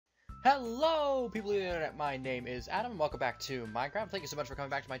Hello, people of the internet. My name is Adam, and welcome back to Minecraft. Thank you so much for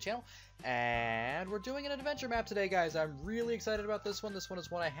coming back to my channel. And we're doing an adventure map today, guys. I'm really excited about this one. This one is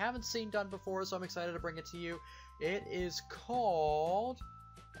one I haven't seen done before, so I'm excited to bring it to you. It is called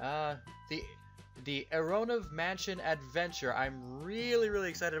the Eronev Mansion Adventure. I'm really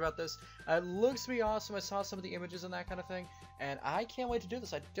excited about this. It looks to be awesome. I saw some of the images and that kind of thing, and I can't wait to do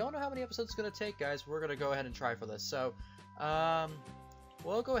this. I don't know how many episodes it's going to take, guys. We're going to go ahead and try for this. So,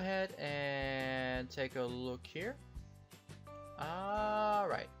 we'll go ahead and take a look here.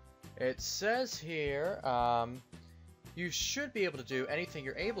 Alright. It says here, you should be able to do anything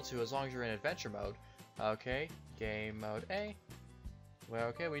you're able to as long as you're in adventure mode. Okay, game mode A. Well,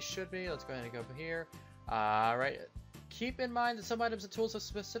 okay, we should be. Let's go ahead and go over here. Alright. Keep in mind that some items and tools of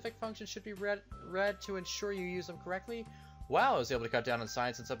specific functions should be read to ensure you use them correctly. Wow, I was able to cut down on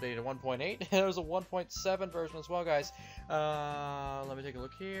science since updating to 1.8. There's a 1.7 version as well, guys. Let me take a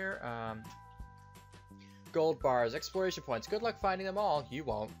look here. Gold bars, exploration points. Good luck finding them all. You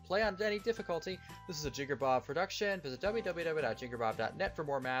won't. Play on any difficulty. This is a Jingerbob production. Visit www.jingerbob.net for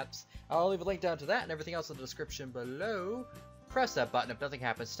more maps. I'll leave a link down to that and everything else in the description below. Press that button if nothing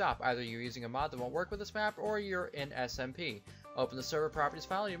happens. Stop. Either you're using a mod that won't work with this map, or you're in SMP. Open the server properties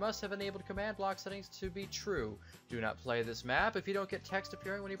file. You must have enabled command block settings to be true. Do not play this map if you don't get text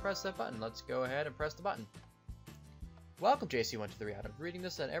appearing when you press that button. Let's go ahead and press the button. Welcome, JC123 Adam. Reading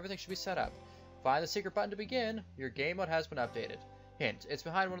this and everything should be set up. Find the secret button to begin. Your game mode has been updated. Hint, it's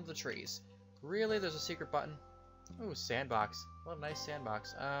behind one of the trees. Really? There's a secret button? Ooh, sandbox. What a nice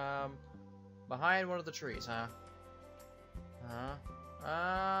sandbox. Behind one of the trees, huh?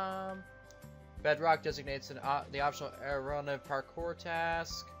 Bedrock designates the optional Eronev parkour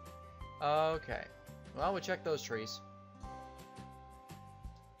task. Okay. Well, we checked those trees.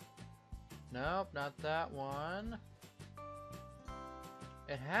 Nope, not that one.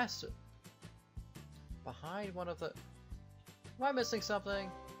 It has to... Behind one of the... Am I missing something?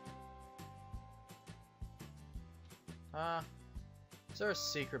 Is there a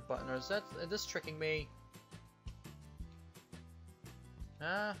secret button, or is this tricking me?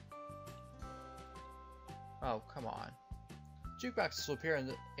 Oh, come on. Jukeboxes will appear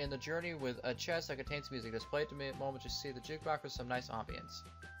in the journey with a chest that contains music. Display it to me at the moment you see the jukebox with some nice ambience.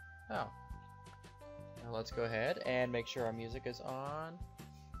 Oh. Now let's go ahead and make sure our music is on.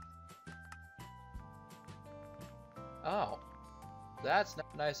 Oh. That's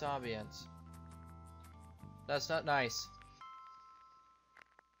not nice ambience. That's not nice.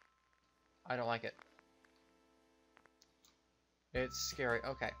 I don't like it. It's scary.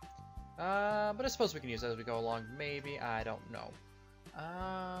 Okay. But I suppose we can use that as we go along. Maybe. I don't know.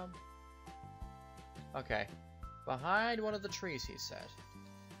 Okay. Behind one of the trees, he said.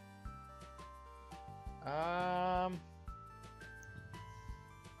 I'm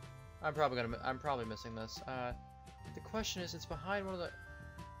probably missing this. The question is, it's behind one of the...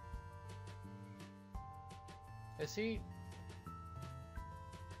 Is he...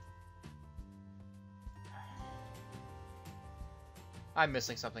 I'm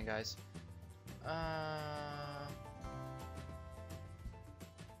missing something, guys.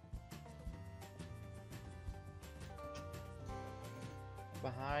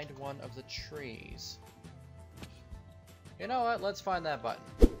 Behind one of the trees. You know what? Let's find that button.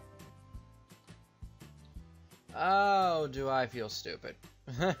 Oh, do I feel stupid.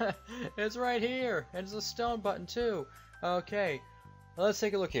 It's right here. And it's a stone button, too. Okay. Let's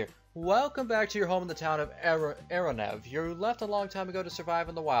take a look here. Welcome back to your home in the town of Eronev. You left a long time ago to survive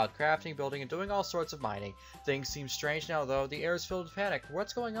in the wild, crafting, building, and doing all sorts of mining. Things seem strange now, though. The air is filled with panic.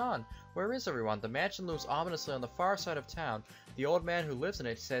 What's going on? Where is everyone? The mansion looms ominously on the far side of town. The old man who lives in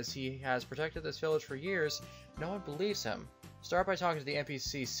it says he has protected this village for years. No one believes him. Start by talking to the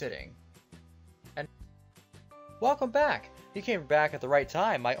NPC sitting. And welcome back! You came back at the right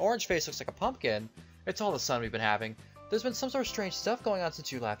time. My orange face looks like a pumpkin. It's all the sun we've been having. There's been some sort of strange stuff going on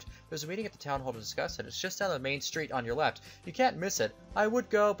since you left. There's a meeting at the town hall to discuss it. It's just down the main street on your left. You can't miss it. I would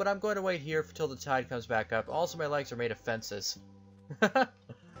go, but I'm going to wait here till the tide comes back up. Also, my legs are made of fences.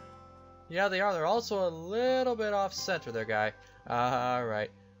 Yeah, they are. They're also a little bit off-center there, guy.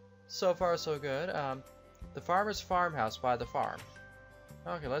 Alright. So far, so good. The farmer's farmhouse by the farm.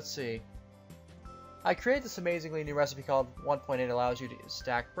 Okay, let's see. I created this amazingly new recipe called 1.8 allows you to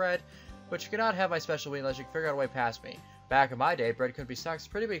stack bread, but you cannot have my special wheat unless you can figure out a way past me. Back in my day, bread couldn't be stacked. It's a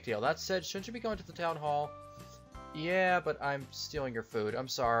pretty big deal. That said, shouldn't you be going to the town hall? Yeah, but I'm stealing your food. I'm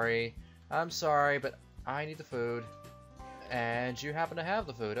sorry. I'm sorry, but I need the food. And you happen to have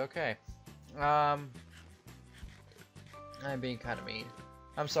the food. Okay. I'm being kind of mean.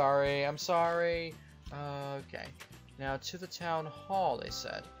 I'm sorry. I'm sorry. Okay. Now to the town hall, they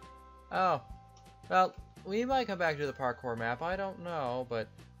said. Oh. Well, we might come back to the parkour map. I don't know, but...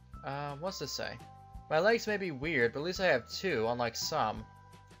 what's this say? My legs may be weird, but at least I have two, unlike some.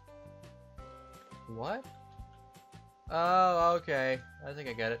 What? Oh, okay. I think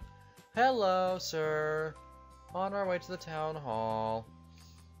I get it. Hello, sir. On our way to the town hall.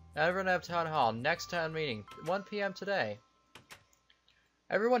 Eronev Town Hall. Next town meeting. 1 p.m. today.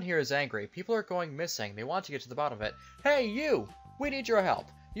 Everyone here is angry. People are going missing. They want to get to the bottom of it. Hey, you! We need your help.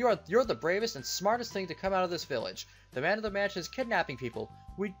 You're the bravest and smartest thing to come out of this village. The man of the mansion is kidnapping people.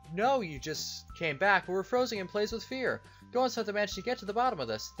 We know you just came back, but we're frozen in place with fear. Go inside the mansion to get to the bottom of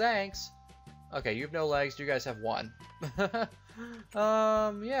this. Thanks. Okay, you have no legs. You guys have one.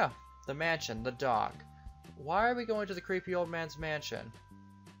 Yeah. The mansion. The dock. Why are we going to the creepy old man's mansion?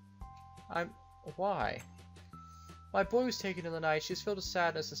 Why? My boy was taken in the night. She's filled with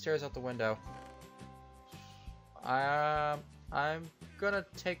sadness and stares out the window. I'm gonna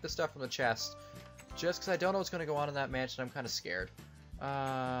take the stuff from the chest. Just because I don't know what's gonna go on in that mansion, I'm kind of scared.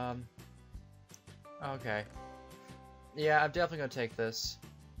 Okay. Yeah, I'm definitely gonna take this.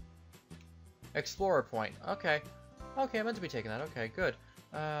 Explorer point. Okay. Okay, I meant to be taking that. Okay, good.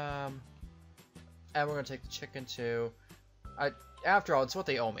 And we're gonna take the chicken too. After all, it's what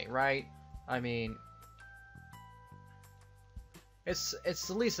they owe me, right? I mean, it's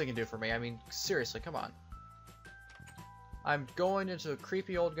the least they can do for me. I mean, seriously, come on. I'm going into a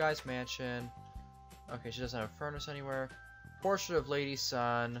creepy old guy's mansion. Okay, she doesn't have a furnace anywhere. Portrait of Lady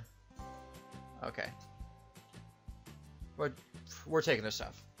Sun. Okay. We're taking this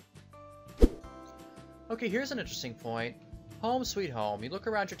stuff. Okay, here's an interesting point. Home sweet home. You look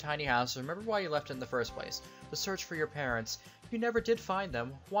around your tiny house and remember why you left it in the first place. The search for your parents. You never did find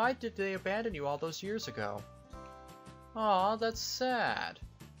them. Why did they abandon you all those years ago? Aw, that's sad.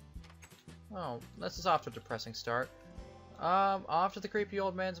 Oh, this is off to a depressing start. Off to the creepy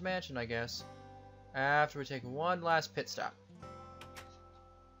old man's mansion, I guess. After we take one last pit stop.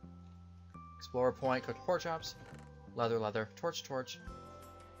 Explorer point, cooked pork chops. Leather, torch.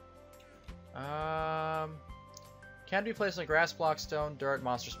 Can be placed on grass, block, stone, dirt,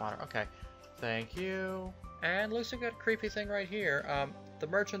 monster spawner. Okay, thank you. And looks like we got a creepy thing right here. The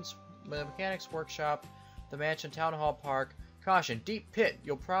mechanics workshop, the mansion, town hall, park. Caution, deep pit.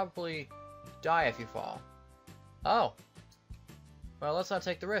 You'll probably die if you fall. Oh. Well, let's not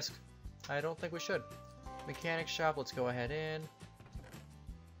take the risk. I don't think we should. Mechanic shop, let's go ahead in.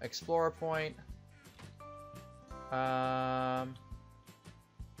 Explorer point. Let's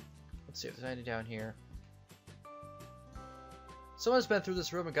see if there's anything down here. Someone's been through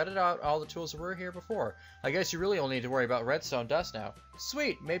this room and gutted out all the tools that were here before. I guess you really only need to worry about redstone dust now.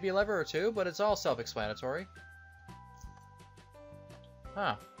 Sweet, maybe a lever or two, but it's all self-explanatory.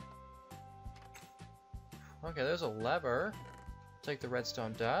 Huh. Okay, there's a lever. Take the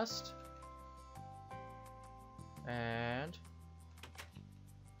redstone dust. And...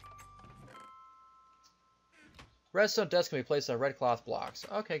 redstone dust can be placed on red cloth blocks.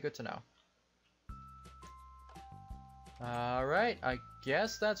 Okay, good to know. Alright, I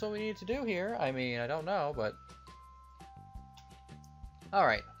guess that's what we need to do here. I mean, I don't know, but...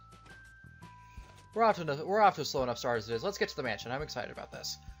 alright. We're off to a slow enough start as it is. Let's get to the mansion. I'm excited about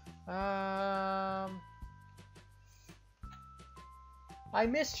this. I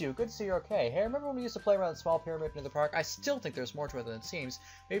missed you. Good to see you're okay. Hey, remember when we used to play around the small pyramid near the park? I still think there's more to it than it seems.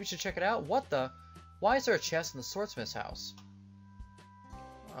 Maybe you should check it out. What the? Why is there a chest in the swordsmith's house?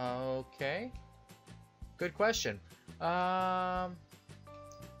 Okay. Good question.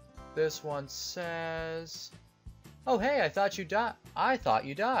 This one says... oh, hey, I thought you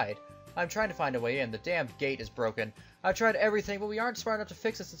died. I'm trying to find a way in. The damned gate is broken. I've tried everything, but we aren't smart enough to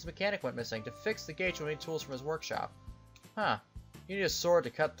fix it since the mechanic went missing. To fix the gate, you'll need tools from his workshop. Huh. You need a sword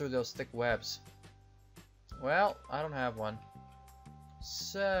to cut through those thick webs. Well, I don't have one.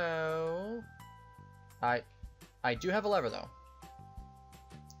 So... I do have a lever, though.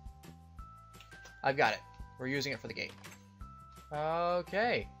 I've got it. We're using it for the gate.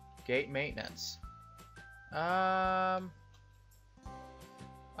 Okay. Gate maintenance. Oh.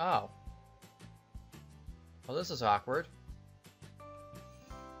 Well, this is awkward.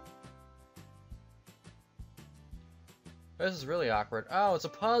 This is really awkward. Oh, it's a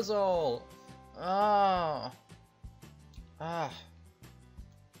puzzle! Oh. Ah.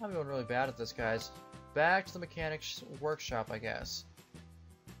 I'm going really bad at this, guys. Back to the mechanic's workshop, I guess.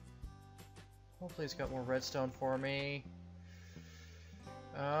 Hopefully he's got more redstone for me.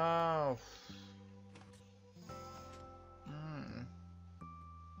 Oh.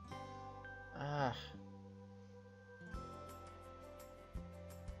 Ah.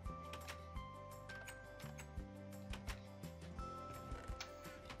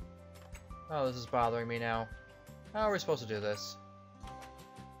 Oh, this is bothering me now. How are we supposed to do this?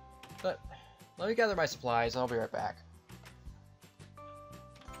 But let me gather my supplies and I'll be right back.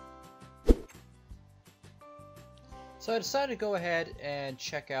 So I decided to go ahead and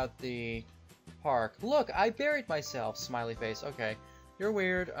check out the park. Look, I buried myself, smiley face. Okay, you're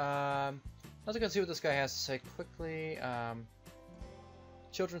weird. Let's go see what this guy has to say quickly.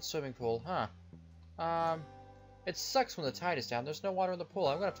 Children's swimming pool, huh? It sucks when the tide is down. There's no water in the pool.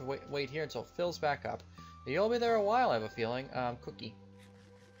 I'm gonna have to wait here until it fills back up. You'll be there a while, I have a feeling. Cookie.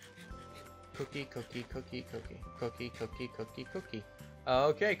 Cookie, cookie, cookie, cookie. Cookie, cookie, cookie, cookie.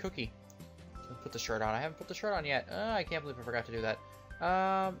 Okay, cookie. Let's put the shirt on. I haven't put the shirt on yet. I can't believe I forgot to do that.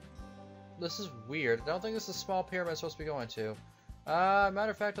 This is weird. I don't think this is a small pyramid I'm supposed to be going to. Matter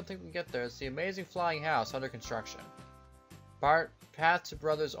of fact, I don't think we can get there. It's the amazing flying house under construction. Path to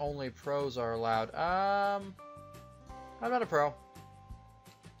brothers only. Pros are allowed. I'm not a pro.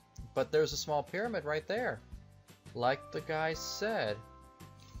 But there's a small pyramid right there. Like the guy said.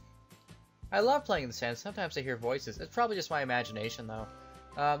 I love playing in the sand. Sometimes I hear voices. It's probably just my imagination, though.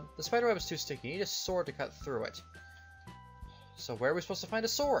 The spiderweb is too sticky. You need a sword to cut through it. So where are we supposed to find a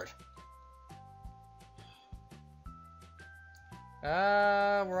sword?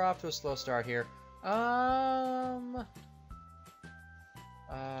 We're off to a slow start here. Oh.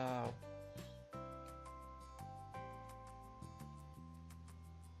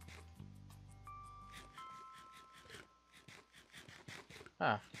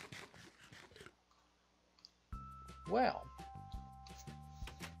 Huh. Well.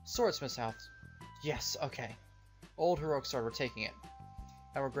 Swordsmith's house. Yes, okay. Old heroic sword, we're taking it.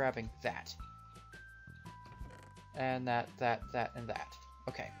 And we're grabbing that. And that, and that.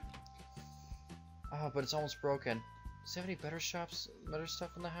 Okay. Oh, but it's almost broken. Does he have any better stuff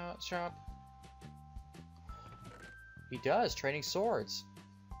in the shop? He does, training swords.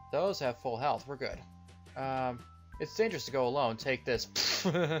 Those have full health, we're good. It's dangerous to go alone, take this.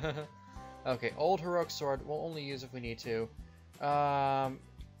 Okay, old heroic sword, we'll only use if we need to.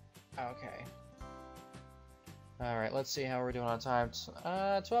 Okay. Alright, let's see how we're doing on time.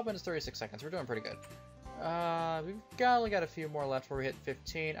 12 minutes, 36 seconds, we're doing pretty good. We've only got a few more left before we hit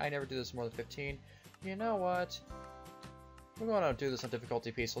 15. I never do this more than 15. You know what? We're going to do this on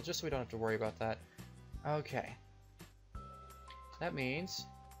difficulty peaceful, just so we don't have to worry about that. Okay. That means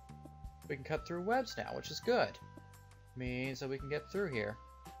we can cut through webs now, which is good. Means that we can get through here.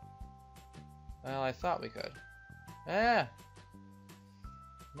 Well, I thought we could. Ah!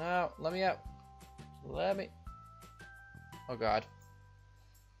 No, let me out. Let me... Oh, God.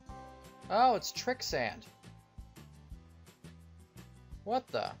 Oh, it's trick sand. What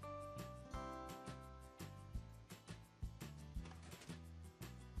the?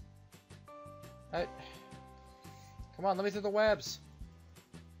 Come on, let me through the webs.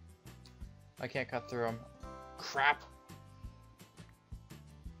 I can't cut through them. Crap.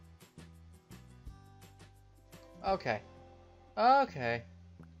 Okay. Okay.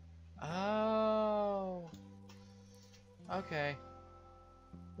 Oh. Okay.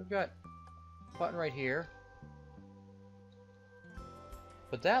 We've got a button right here.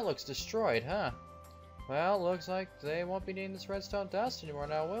 But that looks destroyed, huh? Well, looks like they won't be needing this redstone dust anymore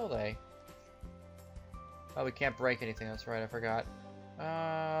now, will they? Oh, we can't break anything. That's right, I forgot.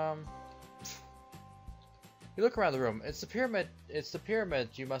 You look around the room. It's the pyramid. It's the pyramid.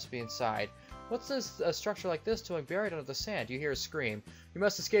 You must be inside. What's this structure like this doing buried under the sand? You hear a scream. You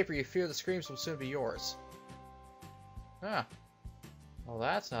must escape or you fear the screams will soon be yours. Ah. Well,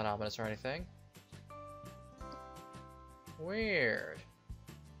 that's not ominous or anything. Weird.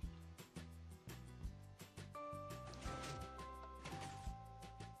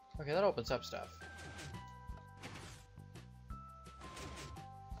 Okay, that opens up stuff.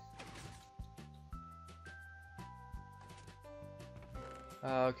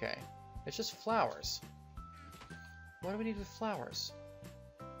 Okay. It's just flowers. What do we need with flowers?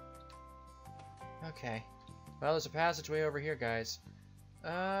 Okay. Well, there's a passageway over here, guys.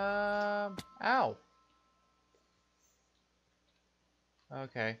 Ow!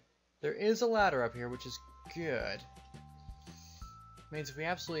 Okay. There is a ladder up here, which is good. Means if we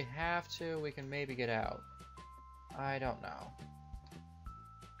absolutely have to, we can maybe get out. I don't know.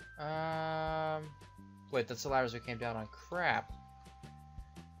 Wait, that's the ladders we came down on. Crap.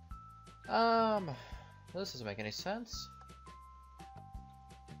 This doesn't make any sense.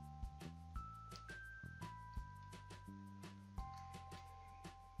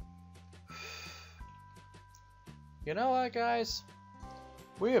 You know what, guys?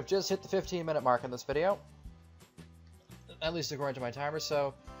 We have just hit the 15-minute mark in this video. At least according to my timer,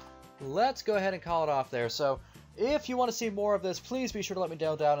 so let's go ahead and call it off there. So, If you want to see more of this, please be sure to let me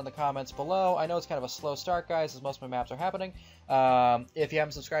know down in the comments below. I know it's kind of a slow start, guys, as most of my maps are happening. If you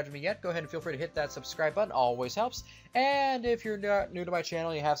haven't subscribed to me yet, go ahead and feel free to hit that subscribe button. Always helps. And if you're new to my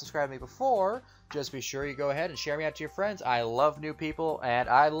channel and you have subscribed to me before, just be sure you go ahead and share me out to your friends. I love new people, and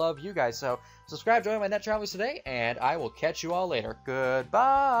I love you guys. So subscribe, join my Net Travelers today, and I will catch you all later. Goodbye!